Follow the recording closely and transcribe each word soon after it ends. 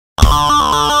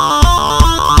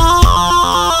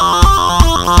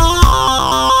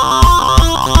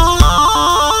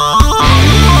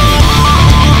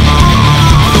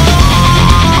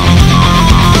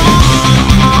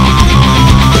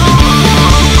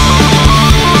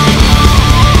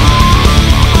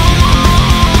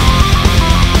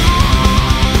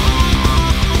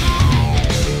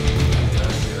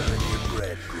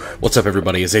What's up,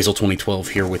 everybody? It's Azel2012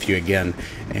 here with you again,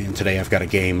 and today I've got a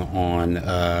game on,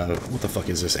 what the fuck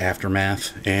is this,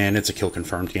 Aftermath, and it's a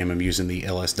kill-confirmed game. I'm using the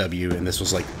LSW, and this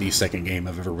was like the second game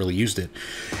I've ever really used it.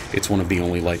 It's one of the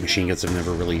only light machine guns I've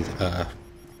never really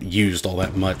used all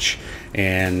that much,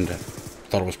 and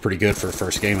thought it was pretty good for a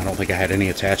first game. I don't think I had any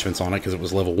attachments on it because it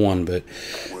was level 1, but,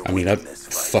 I mean, I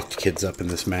fucked kids up in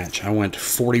this match. I went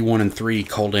 41-3,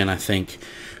 called in, I think,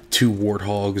 2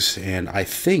 warthogs, and I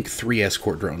think 3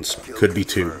 escort drones. Could be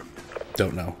 2.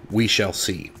 Don't know. We shall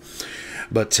see.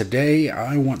 But today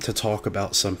I want to talk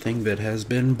about something that has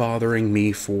been bothering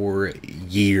me for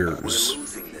years.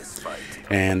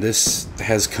 And this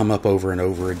has come up over and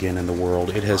over again in the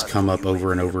world. It has come up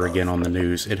over and over again on the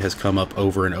news. It has come up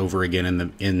over and over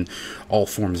again in all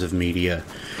forms of media.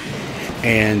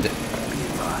 And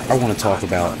I want to talk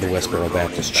about the Westboro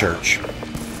Baptist Church.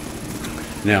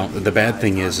 Now, the bad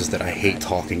thing is that I hate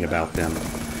talking about them.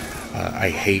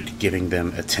 I hate giving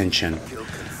them attention.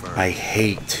 I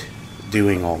hate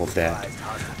doing all of that.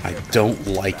 I don't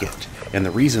like it. And the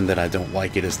reason that I don't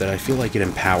like it is that I feel like it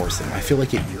empowers them. I feel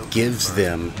like it gives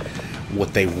them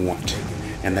what they want.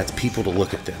 And that's people to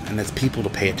look at them. And that's people to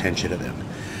pay attention to them.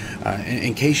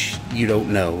 In case you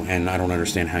don't know, and I don't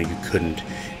understand how you couldn't,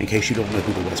 in case you don't know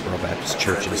who the Westboro Baptist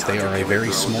Church is, they are a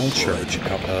very small church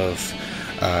out of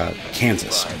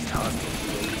Kansas,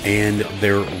 and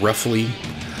they're roughly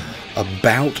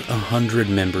about 100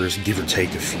 members, give or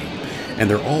take a few, and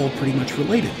they're all pretty much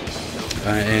related.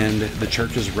 And the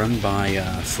church is run by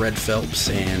Fred Phelps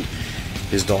and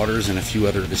his daughters and a few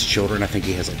other of his children. I think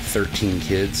he has like 13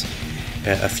 kids.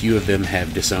 A few of them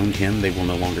have disowned him. They will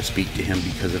no longer speak to him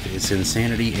because of his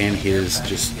insanity and his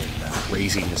just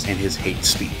craziness and his hate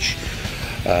speech.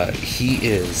 He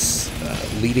is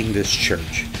leading this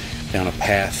church down a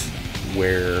path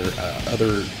where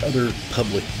other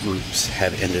public groups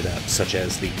have ended up, such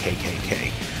as the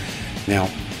KKK. Now,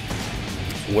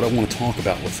 what I want to talk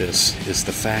about with this is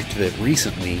the fact that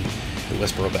recently the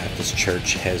Westboro Baptist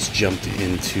Church has jumped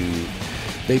into,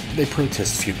 they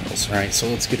protest funerals, alright? So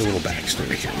let's get a little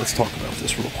backstory here. Let's talk about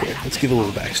this real quick. Let's give a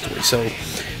little backstory. So,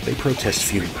 they protest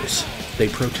funerals. They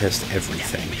protest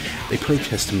everything. They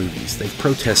protest movies. They've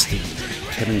protested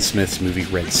Kevin Smith's movie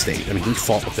Red State. I mean, he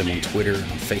fought with them on Twitter and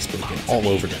on Facebook and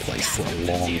all over the place for a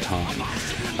long time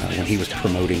when he was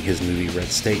promoting his movie Red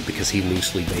State, because he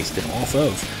loosely based it off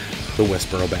of the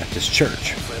Westboro Baptist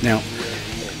Church. Now,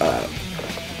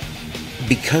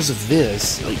 because of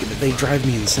this, like, they drive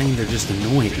me insane. They're just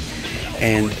annoying.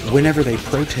 And whenever they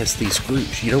protest these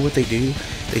groups, you know what they do?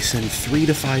 They send 3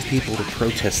 to 5 people to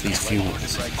protest these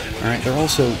funerals. Alright, they're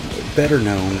also better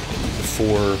known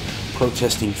for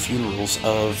protesting funerals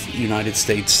of United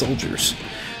States soldiers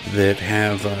that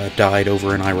have died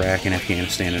over in Iraq and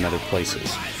Afghanistan and other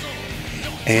places.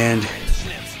 And,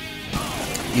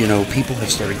 you know, people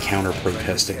have started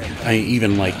counter-protesting. I mean,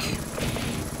 even like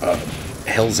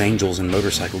Hell's Angels and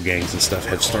motorcycle gangs and stuff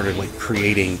have started like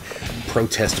creating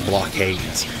protest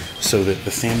blockades so that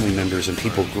the family members and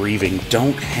people grieving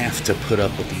don't have to put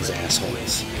up with these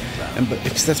assholes. But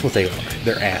because that's what they are.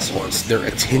 They're assholes. They're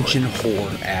attention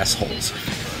whore assholes.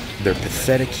 They're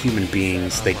pathetic human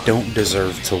beings. They don't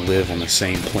deserve to live on the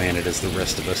same planet as the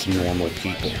rest of us normal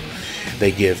people.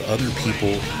 They give other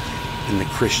people in the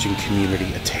Christian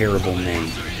community a terrible name.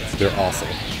 They're awful.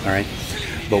 Alright?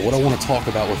 But what I want to talk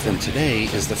about with them today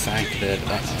is the fact that,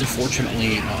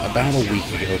 unfortunately, about a week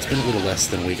ago, it's been a little less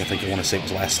than a week, I think I want to say it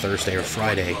was last Thursday or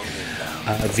Friday,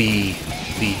 the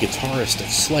guitarist of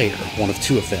Slayer, one of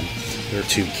 2 of them, there are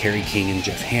 2, Kerry King and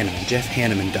Jeff Hanneman. Jeff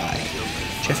Hanneman died.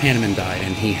 Jeff Hanneman died,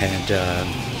 and he had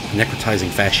necrotizing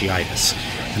fasciitis,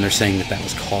 and they're saying that that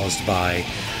was caused by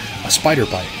a spider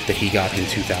bite that he got in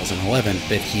 2011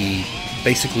 that he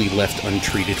basically left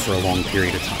untreated for a long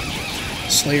period of time.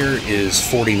 Slayer is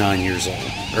 49 years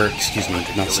old. Or, excuse me,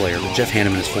 not Slayer, but Jeff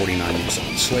Hanneman is 49 years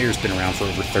old. Slayer's been around for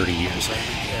over 30 years.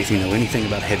 If you know anything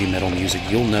about heavy metal music,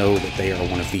 you'll know that they are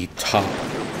one of the top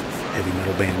heavy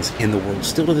metal bands in the world,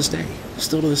 still to this day.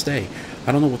 Still to this day.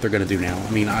 I don't know what they're going to do now.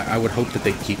 I mean, I would hope that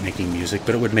they'd keep making music,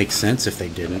 but it would make sense if they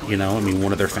didn't, you know? I mean,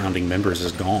 one of their founding members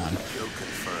is gone.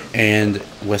 And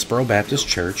Westboro Baptist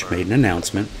Church made an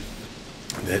announcement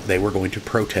that they were going to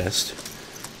protest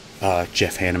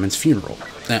Jeff Hanneman's funeral.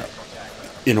 Now,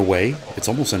 in a way, it's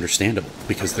almost understandable,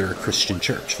 because they're a Christian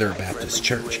church. They're a Baptist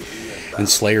church. And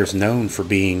Slayer's known for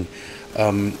being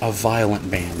a violent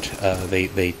band.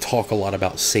 They talk a lot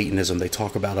about Satanism. They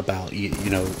talk about you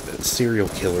know, serial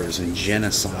killers and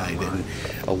genocide, and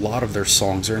a lot of their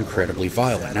songs are incredibly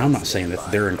violent. Now, I'm not saying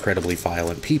that they're incredibly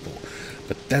violent people,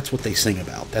 but that's what they sing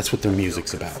about. That's what their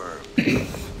music's about.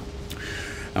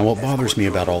 And what bothers me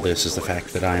about all this is the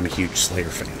fact that I am a huge Slayer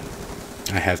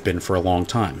fan. I have been for a long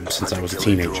time, since I was a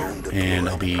teenager, and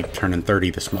I'll be turning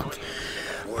 30 this month.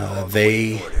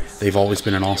 They've always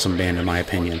been an awesome band, in my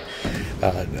opinion.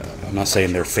 I'm not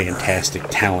saying they're fantastic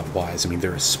talent-wise. I mean,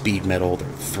 they're a speed metal, they're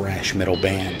a thrash metal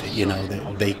band. You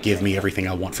know, they give me everything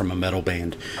I want from a metal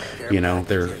band. You know,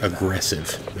 they're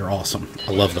aggressive. They're awesome.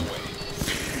 I love them.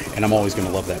 And I'm always going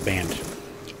to love that band.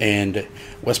 And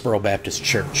Westboro Baptist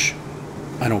Church,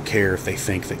 I don't care if they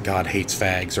think that God hates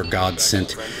fags or God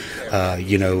sent,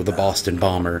 you know, the Boston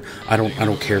bomber. I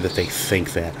don't care that they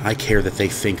think that. I care that they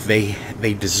think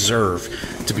they deserve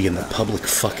to be in the public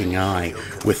fucking eye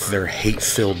with their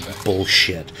hate-filled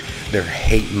bullshit. Their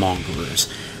hate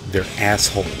mongerers. They're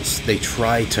assholes. They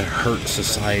try to hurt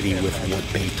society with what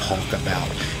they talk about.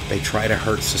 They try to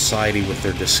hurt society with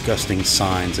their disgusting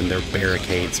signs and their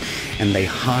barricades, and they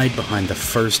hide behind the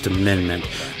First Amendment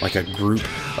like a group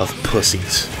of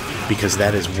pussies, because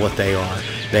that is what they are.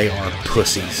 They are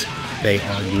pussies. They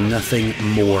are nothing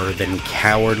more than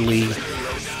cowardly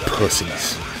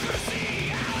pussies.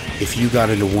 If you got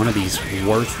into one of these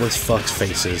worthless fucks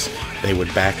faces, they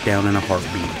would back down in a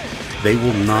heartbeat. They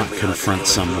will not confront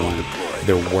someone.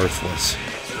 They're worthless.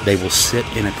 They will sit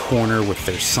in a corner with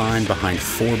their sign behind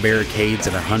 4 barricades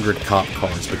and 100 cop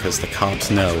cars, because the cops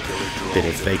know that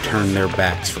if they turn their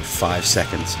backs for 5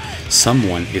 seconds,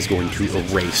 someone is going to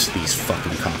erase these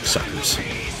fucking cocksuckers.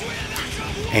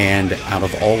 And out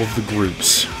of all of the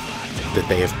groups that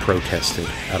they have protested,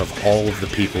 out of all of the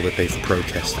people that they've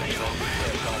protested,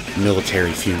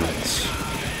 military funerals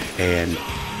and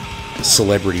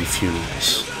celebrity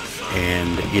funerals,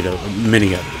 and, you know,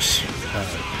 many others.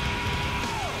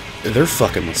 They're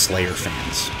fucking with Slayer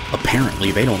fans.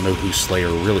 Apparently, they don't know who Slayer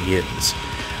really is.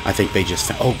 I think they just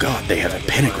found, oh god, they have a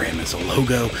pentagram as a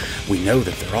logo. We know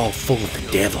that they're all full of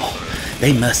the devil.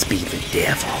 They must be the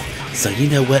devil. So you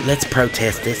know what, let's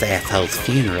protest this asshole's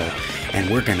funeral. And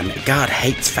we're gonna, God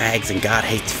hates fags, and God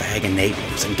hates fag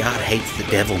enablers, and God hates the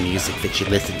devil music that you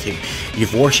listen to.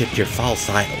 You've worshipped your false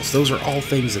idols. Those are all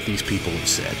things that these people have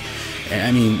said. I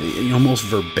mean, almost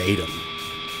verbatim.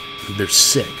 They're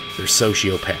sick. They're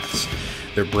sociopaths.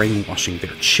 They're brainwashing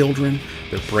their children.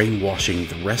 They're brainwashing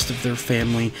the rest of their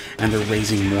family. And they're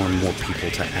raising more and more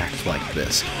people to act like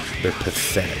this. They're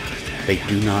pathetic. They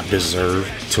do not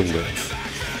deserve to live.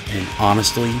 And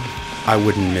honestly, I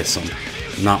wouldn't miss them.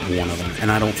 Not one of them. And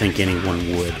I don't think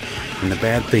anyone would. And the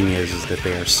bad thing is that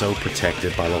they are so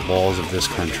protected by the laws of this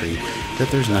country that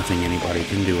there's nothing anybody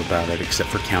can do about it except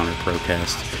for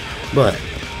counter-protest. But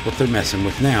what they're messing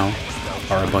with now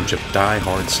are a bunch of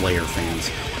die-hard Slayer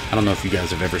fans. I don't know if you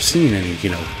guys have ever seen any, you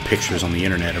know, pictures on the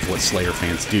internet of what Slayer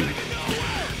fans do.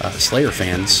 Slayer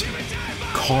fans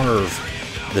carve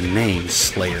the name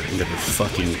Slayer into their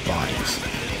fucking bodies,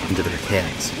 into their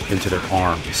heads, into their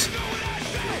arms.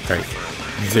 Right?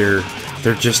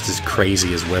 They're just as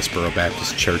crazy as Westboro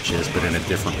Baptist Church is, but in a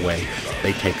different way.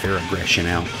 They take their aggression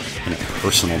out in a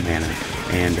personal manner,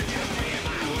 and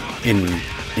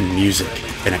in music,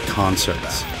 and at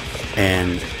concerts.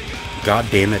 And god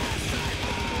damn it,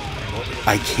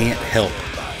 I can't help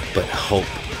but hope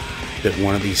that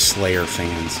one of these Slayer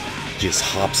fans just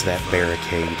hops that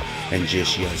barricade and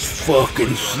just yells,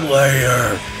 "Fucking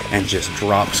Slayer!" and just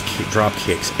drop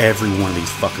kicks every one of these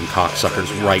fucking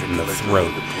cocksuckers right in the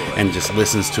throat, and just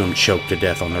listens to them choke to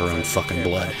death on their own fucking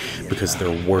blood, because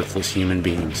they're worthless human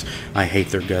beings. I hate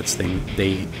their guts.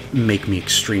 They make me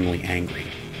extremely angry.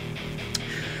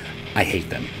 I hate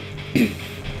them.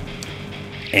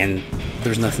 And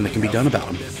there's nothing that can be done about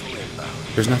them.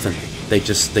 There's nothing.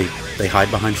 They hide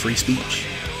behind free speech.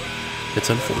 It's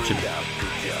unfortunate.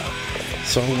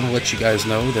 So I want to let you guys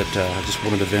know that I just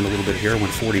wanted to vent a little bit here. I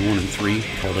went 41-3,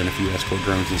 called in a few escort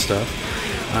drones and stuff.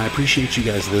 I appreciate you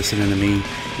guys listening to me.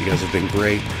 You guys have been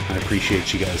great. I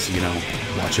appreciate you guys, you know,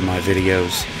 watching my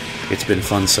videos. It's been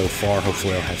fun so far.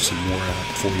 Hopefully I'll have some more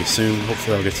for you soon.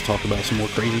 Hopefully I'll get to talk about some more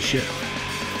crazy shit.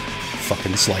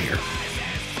 Fucking Slayer.